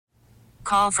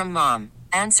Call from mom.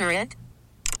 Answer it.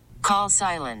 Call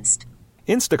silenced.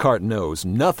 Instacart knows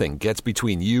nothing gets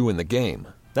between you and the game.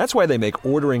 That's why they make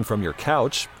ordering from your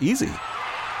couch easy.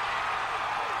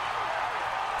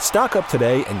 Stock up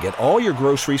today and get all your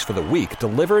groceries for the week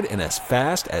delivered in as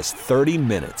fast as 30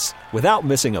 minutes without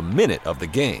missing a minute of the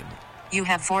game. You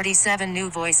have 47 new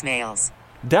voicemails.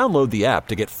 Download the app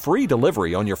to get free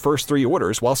delivery on your first 3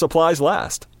 orders while supplies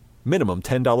last. Minimum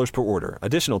 $10 per order.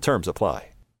 Additional terms apply.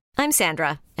 I'm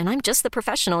Sandra, and I'm just the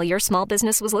professional your small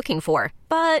business was looking for.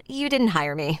 But you didn't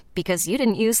hire me because you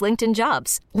didn't use LinkedIn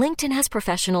Jobs. LinkedIn has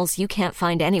professionals you can't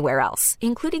find anywhere else,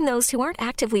 including those who aren't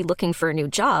actively looking for a new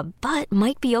job, but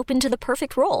might be open to the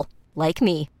perfect role, like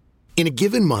me. In a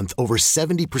given month, over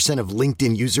 70% of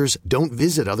LinkedIn users don't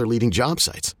visit other leading job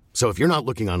sites. So if you're not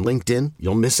looking on LinkedIn,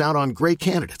 you'll miss out on great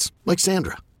candidates like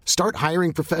Sandra. Start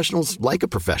hiring professionals like a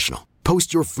professional.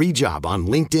 Post your free job on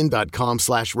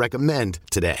linkedin.com/recommend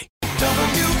today.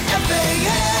 WFAN.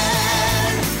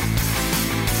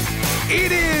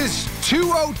 It is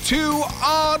 2:02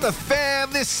 on the Fan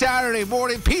this Saturday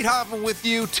morning. Pete Hoffman with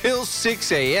you till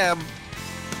 6 a.m.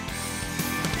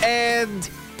 And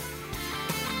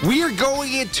we are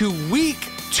going into week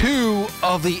 2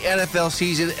 of the NFL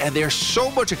season, and there's so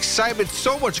much excitement,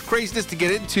 so much craziness to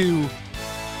get into.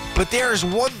 But there is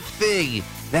one thing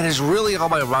that is really on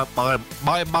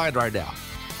my mind right now.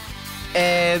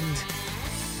 And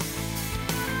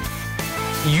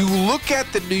you look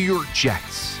at the New York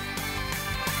Jets,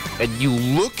 and you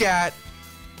look at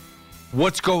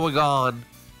what's going on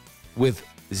with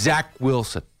Zach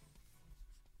Wilson,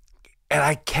 and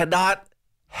I cannot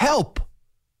help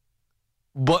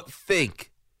but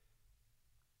think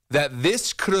that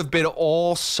this could have been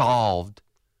all solved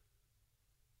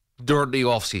during the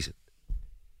offseason.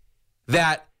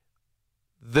 That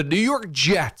the New York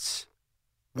Jets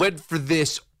went for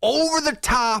this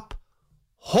over-the-top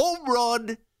home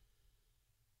run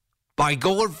by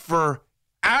going for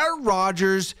Aaron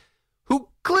Rodgers, who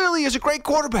clearly is a great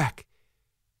quarterback.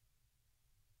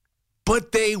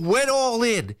 But they went all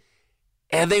in,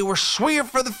 and they were swinging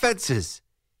for the fences,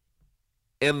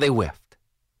 and they whiffed.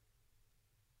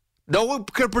 No one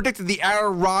could have predicted the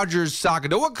Aaron Rodgers saga.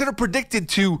 No one could have predicted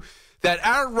that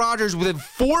Aaron Rodgers, within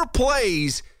 4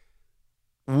 plays,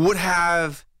 would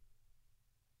have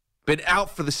been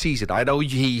out for the season. I know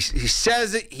he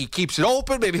says it. He keeps it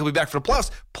open. Maybe he'll be back for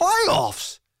the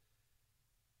playoffs.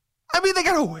 I mean, they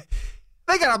gotta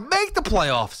make the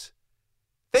playoffs.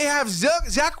 They have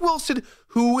Zach Wilson,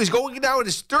 who is going now in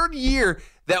his 3rd year,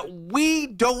 that we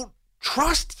don't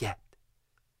trust yet.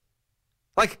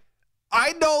 Like,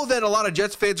 I know that a lot of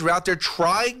Jets fans are out there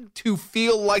trying to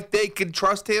feel like they can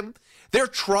trust him. They're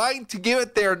trying to give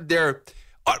it their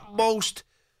utmost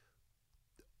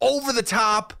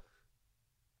over-the-top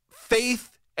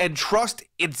faith and trust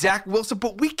in Zach Wilson,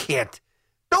 but we can't.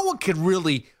 No one can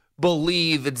really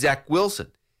believe in Zach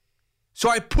Wilson. So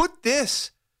I put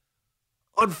this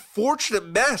unfortunate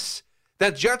mess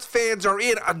that Jets fans are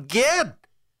in again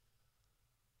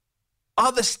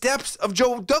on the steps of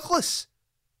Joe Douglas.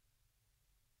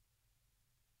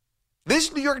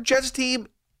 This New York Jets team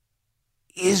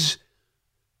is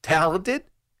talented.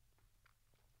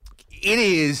 It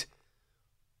is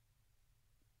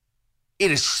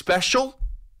special.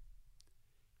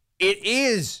 It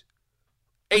is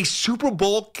a Super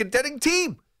Bowl contending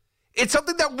team. It's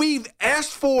something that we've asked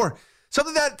for,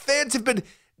 something that fans have been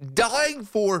dying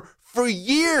for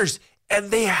years,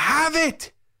 and they have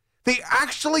it. They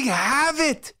actually have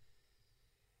it.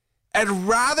 And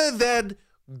rather than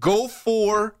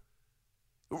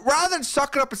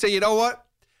suck it up and say, you know what?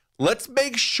 Let's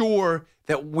make sure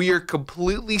that we're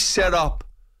completely set up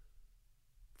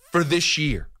for this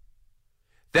year.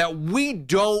 That we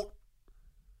don't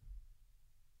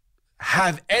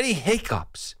have any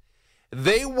hiccups.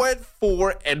 They went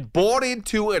for and bought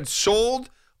into and sold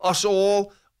us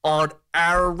all on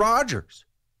Aaron Rodgers.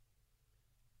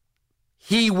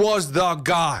 He was the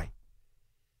guy.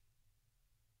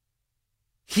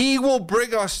 He will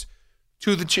bring us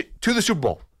to the Super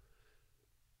Bowl.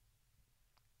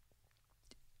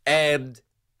 And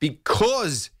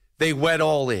because they went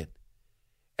all in,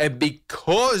 and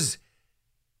because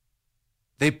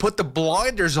they put the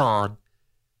blinders on,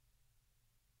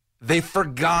 they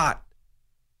forgot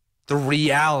the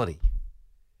reality.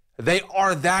 They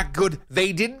are that good.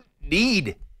 They didn't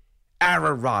need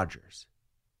Aaron Rodgers.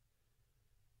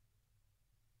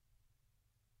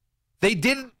 They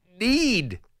didn't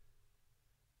need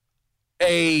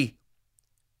a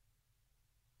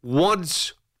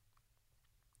once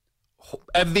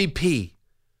MVP,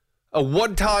 a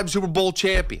one-time Super Bowl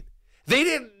champion. They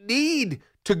didn't need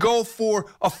to go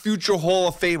for a future Hall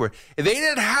of Famer. They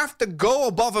didn't have to go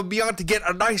above and beyond to get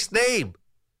a nice name.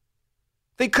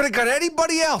 They could have got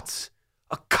anybody else,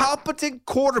 a competent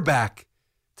quarterback,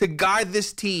 to guide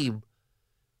this team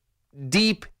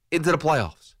deep into the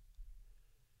playoffs.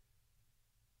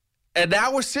 And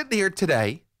now we're sitting here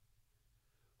today,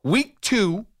 week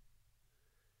 2,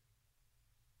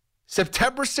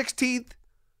 September 16th,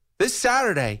 this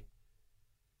Saturday,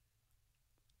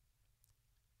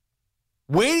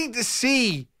 waiting to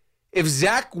see if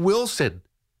Zach Wilson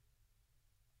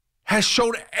has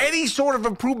shown any sort of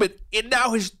improvement in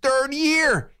now his 3rd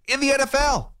year in the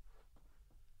NFL.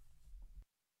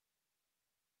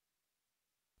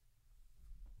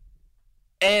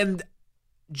 And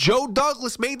Joe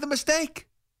Douglas made the mistake.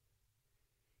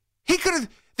 There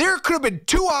could have been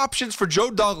 2 options for Joe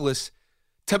Douglas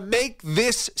to make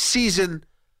this season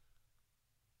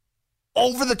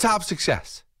over-the-top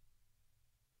success.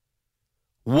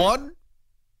 1,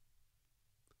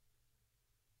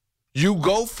 you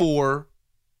go for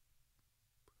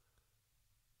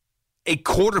a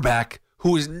quarterback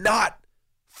who is not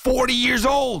 40 years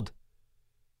old.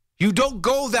 You don't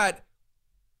go that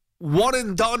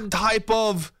one-and-done type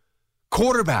of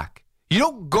quarterback. You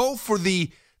don't go for the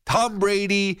Tom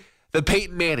Brady, the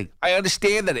Peyton Manning. I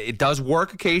understand that it does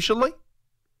work occasionally,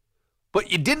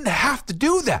 but you didn't have to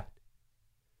do that.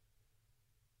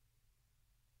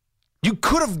 You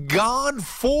could have gone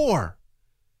for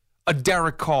a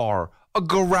Derek Carr, a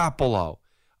Garoppolo.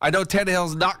 I know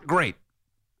Tannehill's not great.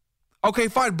 Okay,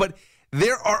 fine, but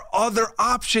there are other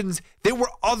options. There were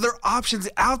other options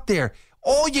out there.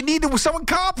 All you needed was someone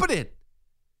competent.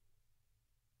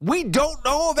 We don't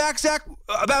know about Zach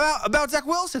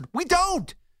Wilson. We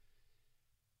don't.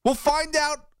 We'll find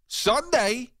out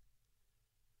Sunday.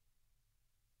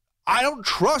 I don't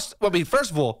trust. First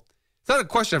of all, it's not a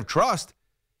question of trust.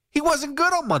 He wasn't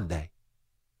good on Monday.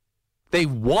 They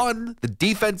won. The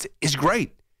defense is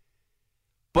great.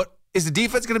 But is the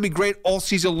defense going to be great all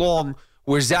season long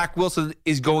where Zach Wilson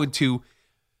is going to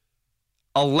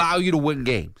allow you to win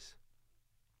games?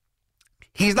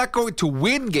 He's not going to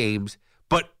win games,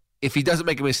 but if he doesn't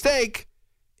make a mistake,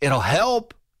 it'll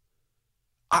help.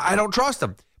 I don't trust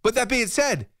him. But that being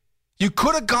said, you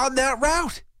could have gone that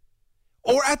route.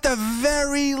 Or at the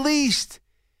very least,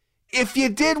 if you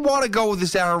did want to go with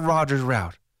this Aaron Rodgers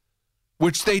route,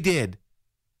 which they did,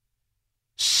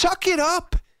 suck it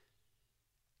up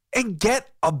and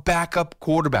get a backup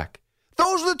quarterback.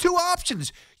 Those are the 2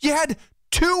 options. You had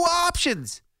 2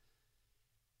 options.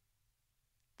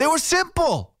 They were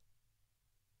simple.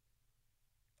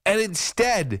 And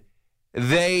instead,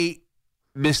 they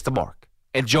missed the mark.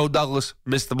 And Joe Douglas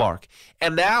missed the mark.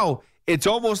 And now it's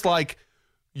almost like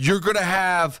you're going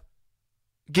to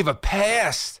give a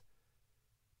pass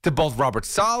to both Robert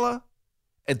Saleh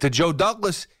and to Joe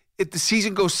Douglas if the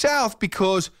season goes south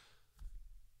because,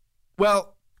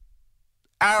 well,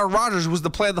 Aaron Rodgers was the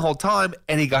plan the whole time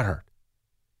and he got hurt.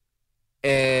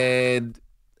 And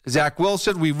Zach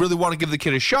Wilson, we really want to give the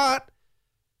kid a shot.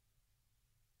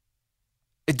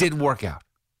 It didn't work out.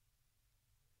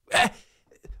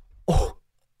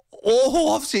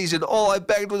 All offseason, all I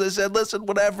begged was I said, listen,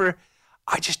 whatever.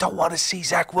 I just don't want to see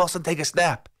Zach Wilson take a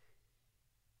snap.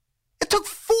 It took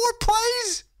 4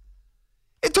 plays.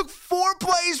 It took 4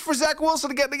 plays for Zach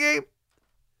Wilson to get in the game.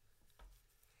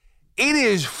 It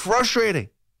is frustrating,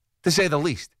 to say the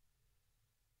least.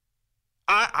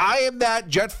 I am that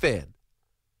Jet fan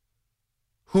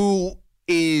who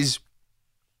is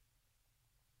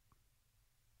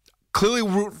clearly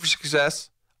rooting for success.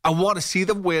 I want to see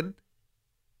them win,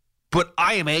 but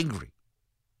I am angry.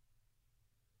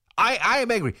 I am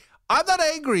angry. I'm not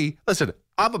angry. Listen,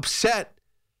 I'm upset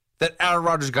that Aaron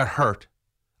Rodgers got hurt.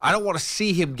 I don't want to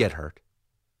see him get hurt.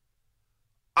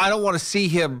 I don't want to see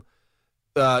him,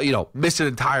 miss an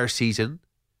entire season.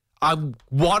 I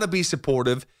want to be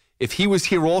supportive. If he was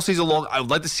here all season long, I would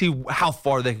like to see how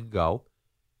far they can go.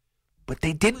 But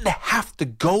they didn't have to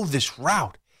go this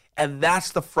route. And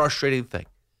that's the frustrating thing.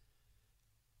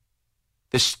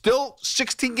 There's still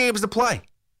 16 games to play.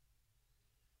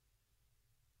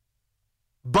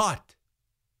 But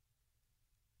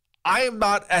I am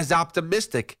not as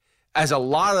optimistic as a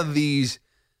lot of these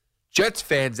Jets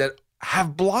fans that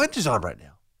have blinders on right now.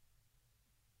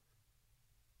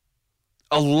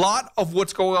 A lot of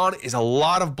what's going on is a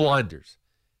lot of blinders.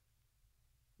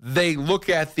 They look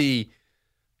at the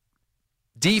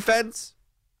defense.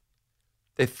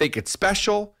 They think it's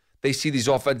special. They see these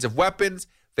offensive weapons.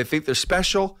 They think they're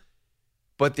special.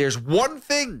 But there's one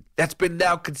thing that's been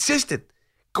now consistent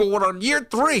going on year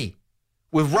 3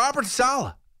 with Robert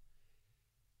Saleh.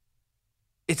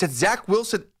 It's that Zach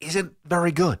Wilson isn't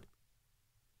very good.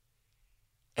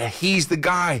 And he's the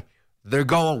guy they're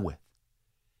going with.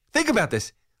 Think about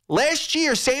this. Last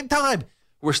year, same time,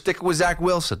 we're sticking with Zach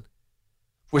Wilson.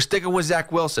 We're sticking with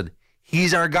Zach Wilson.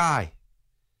 He's our guy.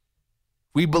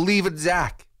 We believe in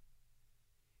Zach.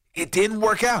 It didn't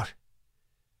work out.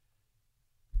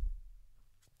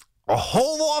 A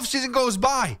whole offseason goes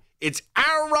by. It's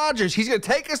Aaron Rodgers. He's going to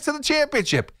take us to the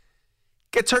championship.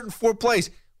 Gets hurt in 4 plays.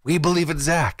 We believe in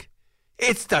Zach.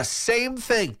 It's the same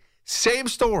thing. Same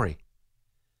story.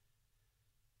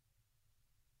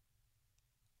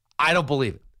 I don't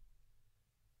believe it.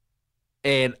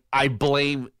 And I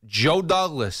blame Joe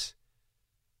Douglas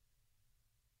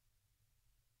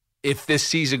if this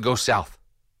season goes south.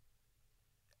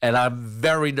 And I'm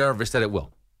very nervous that it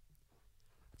will.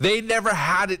 They never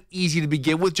had it easy to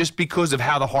begin with just because of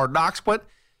how the Hard Knocks went,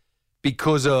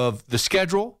 because of the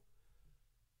schedule,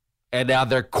 and now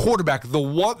their quarterback,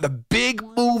 the big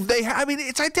move they have. I mean,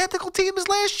 it's identical team as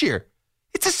last year.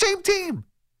 It's the same team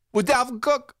with Dalvin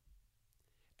Cook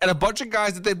and a bunch of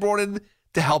guys that they brought in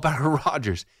to help Aaron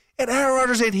Rodgers. And Aaron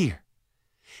Rodgers ain't here.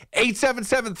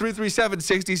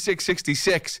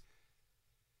 877-337-6666.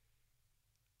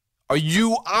 Are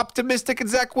you optimistic in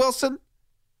Zach Wilson?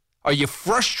 Are you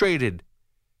frustrated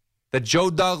that Joe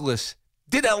Douglas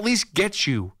did at least get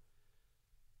you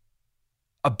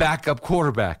a backup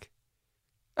quarterback?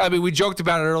 I mean, we joked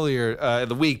about it earlier in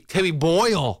the week. Timmy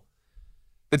Boyle.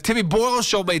 The Timmy Boyle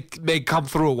show may come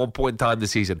through at one point in time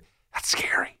this season. That's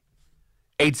scary.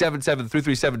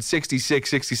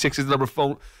 877-337-6666 is the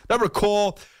number to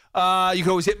call. You can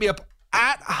always hit me up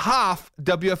at Hoff,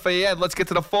 WFAN. Let's get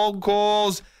to the phone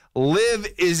calls. Liv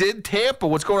is in Tampa.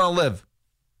 What's going on, Liv?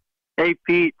 Hey,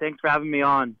 Pete. Thanks for having me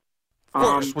on. Of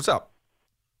course. What's up?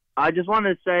 I just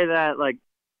wanted to say that,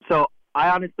 so I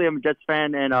honestly am a Jets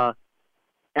fan, and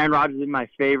Aaron Rodgers is my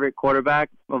favorite quarterback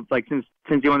since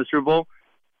he won the Super Bowl,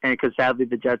 and because sadly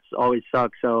the Jets always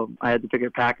suck, so I had to pick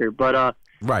a Packer. But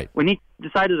right when he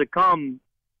decided to come,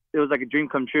 it was like a dream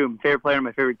come true. My favorite player on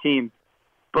my favorite team.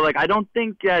 But I don't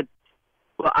think that.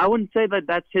 Well, I wouldn't say that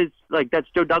that's that's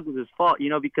Joe Douglas' fault,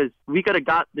 because we could have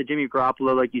got the Jimmy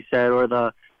Garoppolo, like you said, or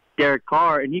the Derek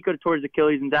Carr, and he could have tore his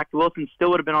Achilles, and Zach Wilson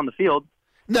still would have been on the field.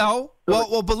 No, but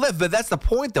Liv, but that's the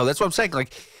point, though. That's what I'm saying.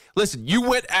 Listen, you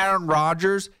went Aaron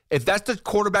Rodgers. If that's the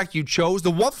quarterback you chose,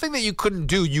 the one thing that you couldn't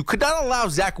do, you could not allow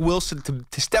Zach Wilson to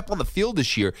step on the field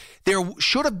this year. There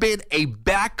should have been a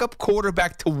backup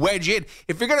quarterback to wedge in.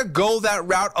 If you're going to go that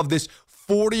route of this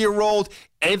 40-year-old,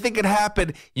 anything can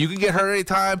happen. You can get hurt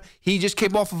anytime. He just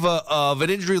came off of an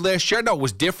injury last year. No, it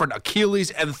was different.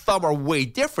 Achilles and thumb are way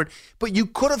different. But you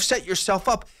could have set yourself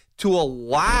up to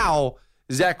allow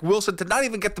Zach Wilson to not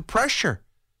even get the pressure.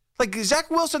 Zach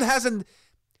Wilson hasn't.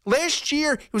 Last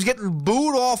year, he was getting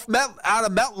booed out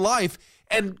of MetLife,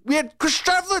 and we had Chris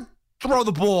Stradler throw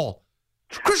the ball.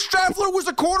 Chris Stradler was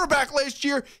the quarterback last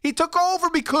year. He took over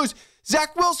because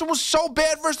Zach Wilson was so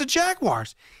bad versus the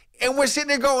Jaguars. And we're sitting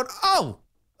there going, oh,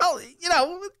 well,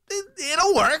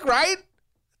 it'll work, right?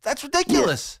 That's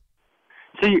ridiculous.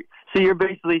 Yeah. So you're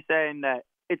basically saying that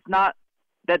it's not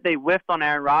that they whiffed on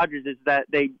Aaron Rodgers, it's that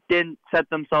they didn't set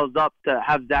themselves up to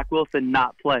have Zach Wilson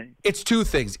not play. It's two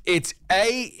things. I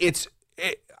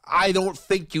don't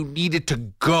think you needed to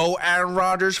go Aaron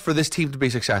Rodgers for this team to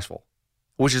be successful,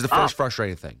 which is the first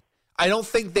frustrating thing. I don't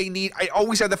think I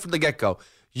always said that from the get-go.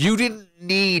 You didn't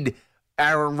need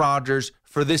Aaron Rodgers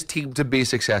for this team to be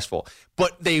successful.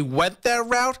 But they went that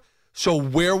route, so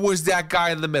where was that guy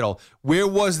in the middle? Where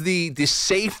was the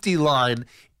safety line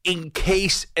in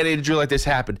case an injury like this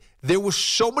happened? There were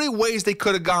so many ways they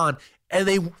could have gone, and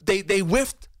they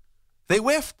whiffed. They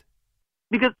whiffed.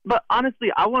 But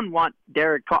honestly, I wouldn't want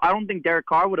Derek Carr. I don't think Derek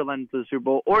Carr would have led into the Super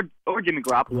Bowl or Jimmy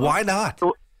Garoppolo. Why not?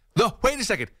 No, wait a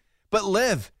second. But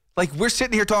Liv, we're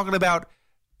sitting here talking about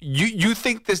you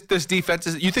think this defense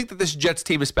is, you think that this Jets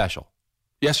team is special?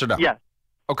 Yes or no? Yes.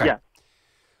 Okay. Yes.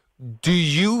 Do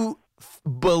you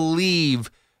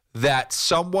believe that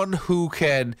someone who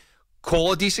can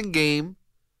call a decent game,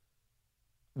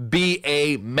 be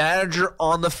a manager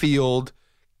on the field,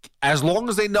 as long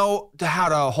as they know how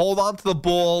to hold on to the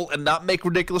ball and not make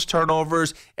ridiculous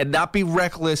turnovers and not be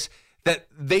reckless, that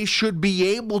they should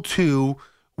be able to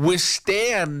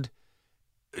withstand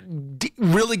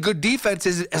really good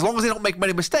defenses as long as they don't make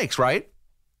many mistakes, right?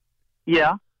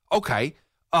 Yeah. Okay.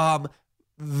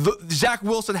 Zach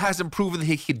Wilson hasn't proven that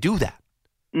he can do that.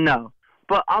 No.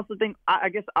 But I also think, I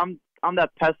guess I'm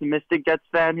that pessimistic Jets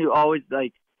fan who always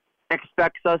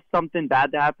expects us something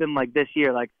bad to happen this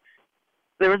year.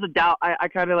 There was a doubt. I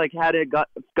kind of had a gut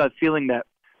feeling that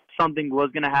something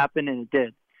was going to happen, and it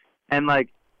did. And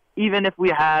even if we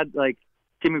had like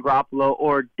Jimmy Garoppolo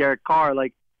or Derek Carr,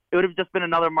 like it would have just been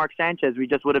another Mark Sanchez. We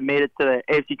just would have made it to the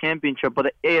AFC Championship.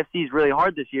 But the AFC is really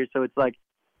hard this year, so it's like,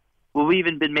 would we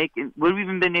even been able to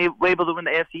win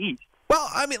the AFC East? Well,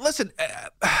 I mean, listen,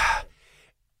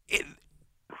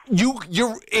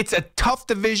 it's a tough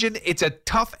division. It's a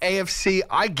tough AFC.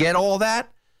 I get all that,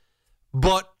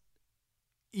 but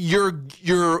you're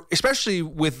especially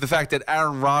with the fact that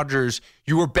Aaron Rodgers,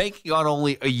 you were banking on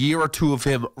only a year or two of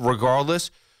him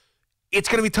regardless. It's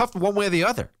going to be tough one way or the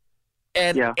other.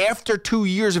 And after 2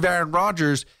 years of Aaron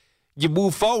Rodgers, you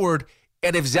move forward,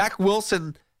 and if Zach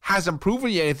Wilson hasn't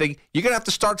proven you anything, you're going to have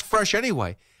to start fresh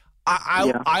anyway.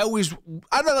 I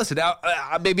don't know, listen,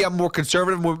 maybe I'm more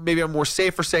conservative, maybe I'm more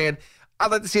safe for saying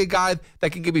I'd like to see a guy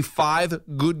that can give me 5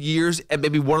 good years and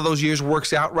maybe one of those years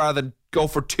works out rather than go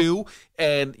for 2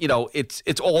 and,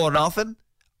 it's all or nothing.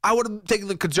 I would have taken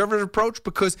the conservative approach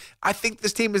because I think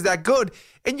this team is that good.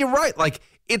 And you're right, like,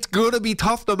 it's going to be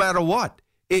tough no matter what.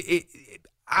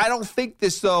 I don't think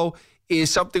this, though,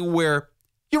 is something where,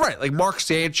 you're right, like Mark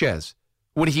Sanchez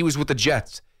when he was with the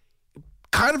Jets.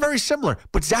 Kind of very similar,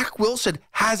 but Zach Wilson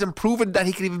hasn't proven that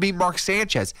he can even beat Mark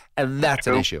Sanchez, and that's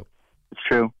an issue. It's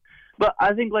true. But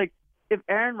I think, like, if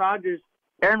Aaron Rodgers,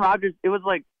 it was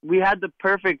like we had the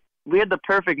perfect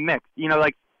mix.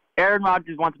 Like Aaron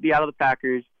Rodgers wants to be out of the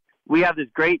Packers. We have this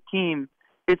great team.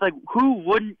 It's like, who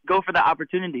wouldn't go for the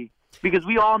opportunity? Because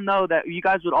we all know that you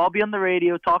guys would all be on the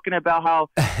radio talking about how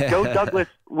Joe Douglas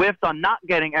whiffed on not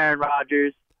getting Aaron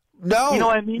Rodgers. No, you know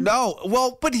what I mean? No.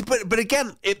 Well, but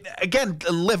again,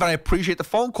 Liv, I appreciate the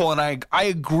phone call, and I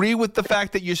agree with the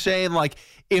fact that you're saying, like,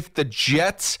 if the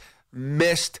Jets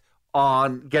missed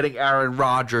on getting Aaron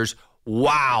Rodgers,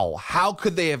 wow, how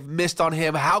could they have missed on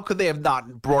him? How could they have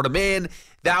not brought him in?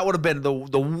 That would have been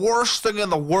the worst thing in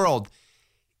the world.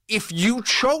 If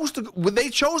they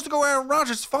chose to go Aaron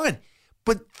Rodgers, fine.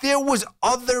 But there was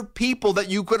other people that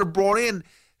you could have brought in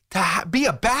to be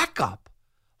a backup.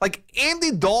 Like,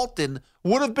 Andy Dalton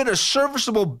would have been a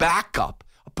serviceable backup,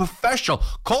 a professional.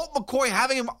 Colt McCoy,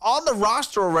 having him on the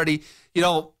roster already, he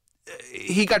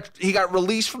got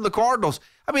released from the Cardinals.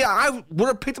 I mean, I would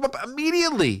have picked him up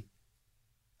immediately.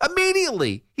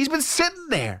 Immediately. He's been sitting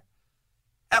there.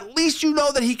 At least you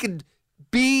know that he could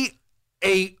be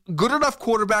a good enough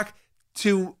quarterback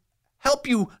to help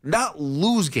you not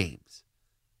lose games.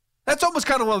 That's almost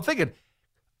kind of what I'm thinking.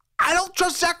 I don't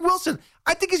trust Zach Wilson.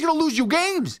 I think he's going to lose you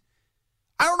games.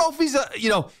 I don't know if he's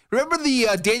remember the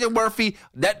Daniel Murphy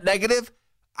net negative?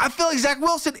 I feel like Zach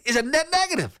Wilson is a net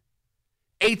negative.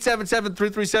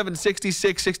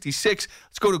 877-337-6666.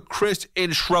 Let's go to Chris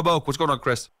in Shrub Oak. What's going on,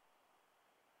 Chris?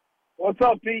 What's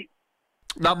up, Pete?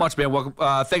 Not much, man. Welcome.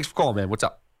 Thanks for calling, man. What's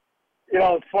up?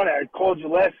 It's funny. I called you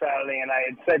last Saturday, and I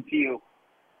had said to you,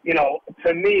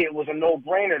 to me it was a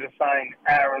no-brainer to sign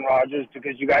Aaron Rodgers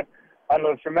because you got, I don't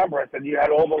know if you remember, I said you had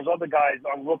all those other guys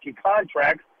on rookie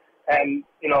contracts and,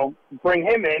 bring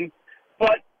him in.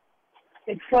 But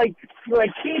it's like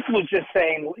Keith was just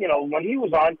saying, when he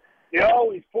was on, he's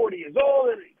 40 years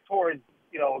old and he tore his,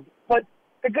 but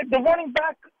the running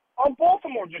back on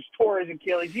Baltimore just tore his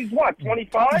Achilles. He's what,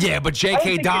 25? Yeah, but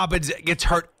J.K. Dobbins gets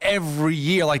hurt every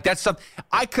year. Like, that's something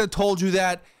I could have told you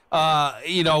that,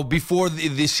 before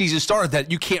the season started, that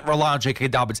you can't rely on J.K.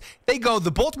 Dobbins.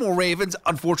 The Baltimore Ravens,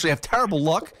 unfortunately, have terrible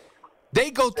luck.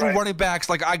 They go through running backs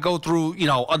like I go through,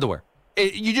 underwear.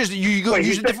 You use a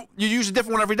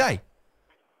different one every day.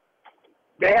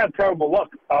 They have terrible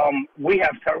luck. We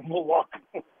have terrible luck.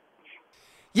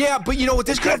 Yeah, but you know what?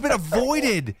 This could have been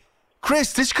avoided.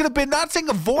 Chris, this could have been, not saying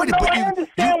avoided, but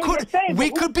we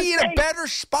could be in a better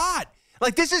spot.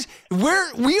 Like,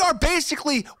 we are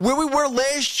basically where we were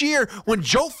last year when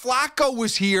Joe Flacco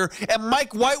was here and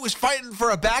Mike White was fighting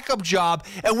for a backup job,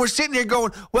 and we're sitting here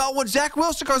going, well, when Zach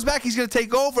Wilson comes back, he's going to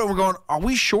take over, and we're going, are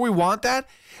we sure we want that?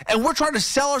 And we're trying to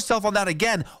sell ourselves on that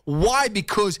again. Why?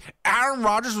 Because Aaron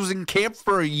Rodgers was in camp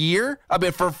for a year? I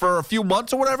mean, for a few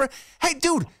months or whatever? Hey,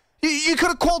 dude, you could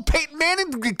have called Peyton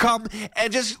Manning to come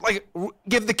and just, like,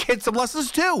 give the kid some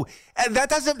lessons too. And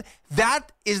that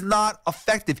is not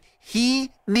effective. He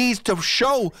needs to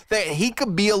show that he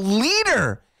could be a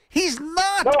leader. He's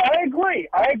not. No, I agree.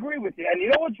 I agree with you. And you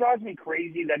know what drives me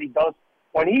crazy that he does?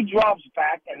 When he drops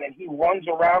back and then he runs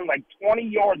around like 20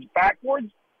 yards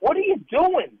backwards, what are you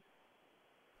doing?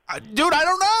 Dude, I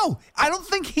don't know. I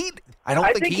think he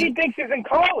thinks he's in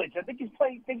college. I think he's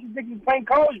playing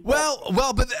college ball.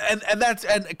 Well, but and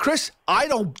Chris, I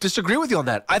don't disagree with you on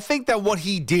that. I think that what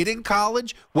he did in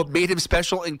college, what made him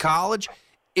special in college,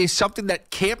 is something that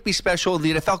can't be special in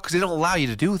the NFL because they don't allow you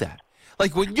to do that.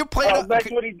 Like when you're playing,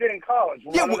 that's what he did in college,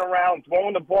 running around,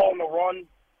 throwing the ball on the run.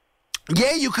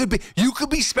 Yeah, you could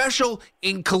be special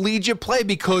in collegiate play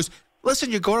because, listen,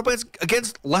 you're going up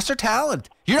against lesser talent.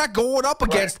 You're not going up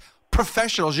against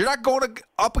professionals. You're not going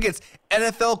up against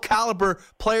NFL caliber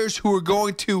players who are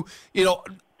going to,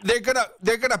 they're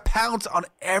gonna pounce on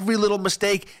every little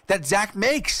mistake that Zach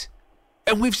makes,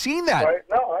 and we've seen that. Right?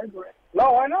 No, I agree.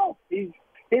 No, I know. He's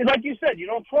like you said. You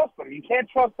don't trust him. You can't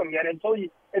trust him yet until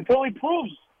he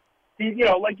proves.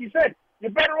 Like you said,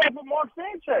 you're better off with Mark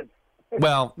Sanchez.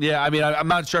 Well, yeah. I mean, I'm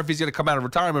not sure if he's going to come out of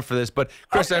retirement for this, but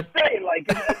Chris, I'm just saying,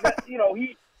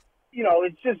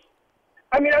 it's just.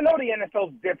 I mean, I know the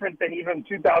NFL's different than even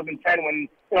 2010 when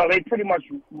they pretty much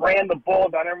ran the ball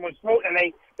down everyone's throat, and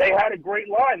they had a great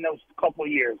line those couple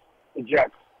of years. The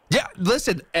Jets. Yeah,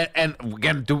 listen, and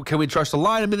again, can we trust the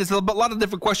line? I mean, there's a lot of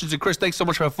different questions. And Chris, thanks so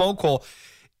much for the phone call.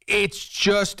 It's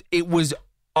just, it was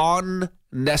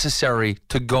unnecessary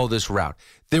to go this route.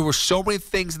 There were so many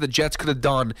things that the Jets could have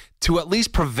done to at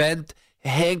least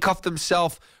handcuff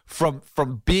themselves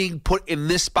from being put in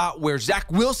this spot where Zach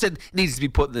Wilson needs to be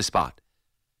put in this spot.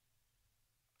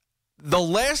 The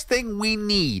last thing we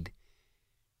need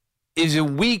is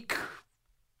in week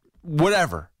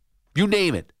whatever, you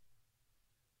name it,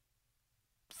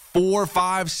 4,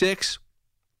 5, 6,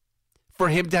 for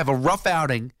him to have a rough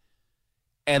outing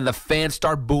and the fans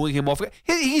start booing him off.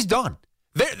 He's done.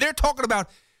 They're talking about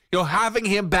having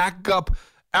him back up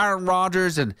Aaron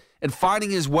Rodgers and finding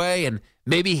his way, and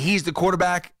maybe he's the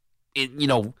quarterback in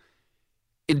 2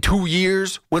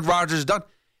 years when Rodgers is done.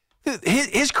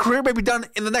 His career may be done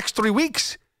in the next 3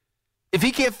 weeks if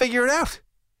he can't figure it out.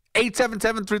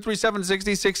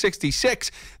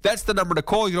 877-337-6666. That's the number to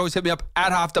call. You can always hit me up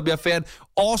at HoffWFan.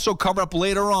 Also coming up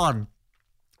later on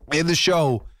in the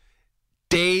show,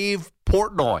 Dave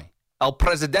Portnoy, El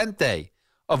Presidente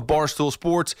of Barstool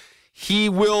Sports. He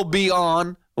will be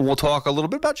on, and we'll talk a little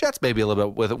bit about Jets, maybe a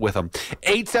little bit with him.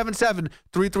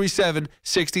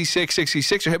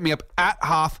 877-337-6666, or hit me up at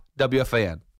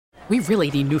HoffWFan. We really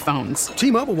need new phones.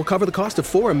 T-Mobile will cover the cost of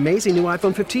 4 amazing new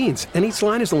iPhone 15s, and each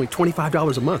line is only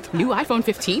 $25 a month. New iPhone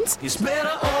 15s? It's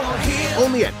better over here.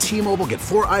 Only at T-Mobile, get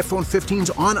 4 iPhone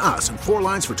 15s on us and 4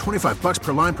 lines for $25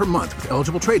 per line per month with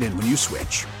eligible trade-in when you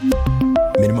switch.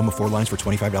 Minimum of 4 lines for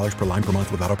 $25 per line per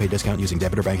month with autopay discount using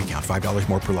debit or bank account. $5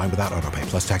 more per line without autopay,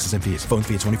 plus taxes and fees. Phone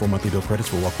fee at 24 monthly bill credits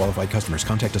for well-qualified customers.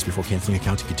 Contact us before canceling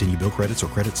account to continue bill credits or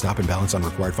credit stop and balance on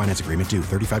required finance agreement due.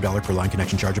 $35 per line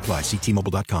connection charge applies. See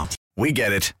T-Mobile.com. We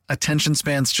get it. Attention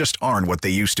spans just aren't what they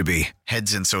used to be.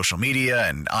 Heads in social media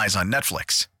and eyes on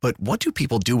Netflix. But what do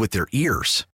people do with their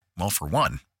ears? Well, for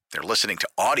one, they're listening to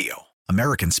audio.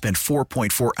 Americans spend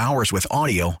 4.4 hours with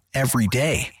audio every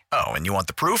day. Oh, and you want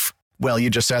the proof? Well,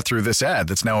 you just sat through this ad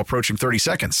that's now approaching 30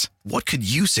 seconds. What could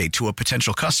you say to a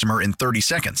potential customer in 30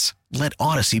 seconds? Let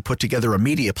Odyssey put together a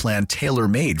media plan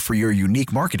tailor-made for your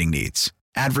unique marketing needs.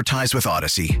 Advertise with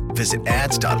Odyssey. Visit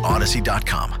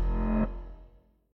ads.odyssey.com.